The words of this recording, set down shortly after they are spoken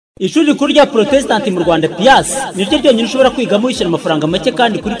Ishuri rikuru rya Protestant mu Rwanda PIASS niryo ryonyine ushobora kwigamo wishyura amafaranga make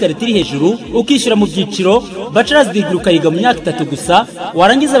kandi kuri karite iri hejuru, ukishyura mu byiciro bachelor's degree ukayiga mu myaka 3 gusa,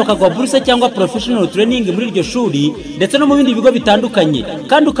 warangiza bakaguha buruse cyangwa professional training muri iryo shuri ndetse no mu bindi bigo bitandukanye,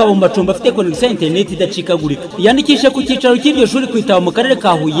 kandi ukaba mu macumbi afite connection internet idacikagurika. Yandikishe ku cyicaro cy'iryo shuri kwitaba mu karere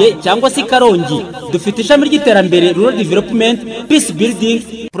ka Huye cyangwa se Karongi. Dufite ishami ry'iterambere rural development, peace building,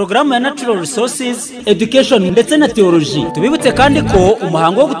 programu ya natural resources, education ndetse na theology. Tubibutse kandi ko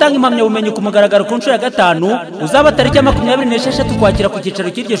umuhango wo gutanga impamyabumenyi ku mugaragaro ku nshuro ya 5 uzaba tariki ya 26 kwakira ku cyicaro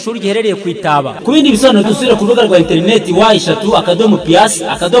cy'iryo shuri giherereye kwitaba. Ku bindi bisobanuro dusubira ku rubuga rwa internet wa eshatu akadomo PIASS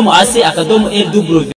akadomo AC akadomo LW.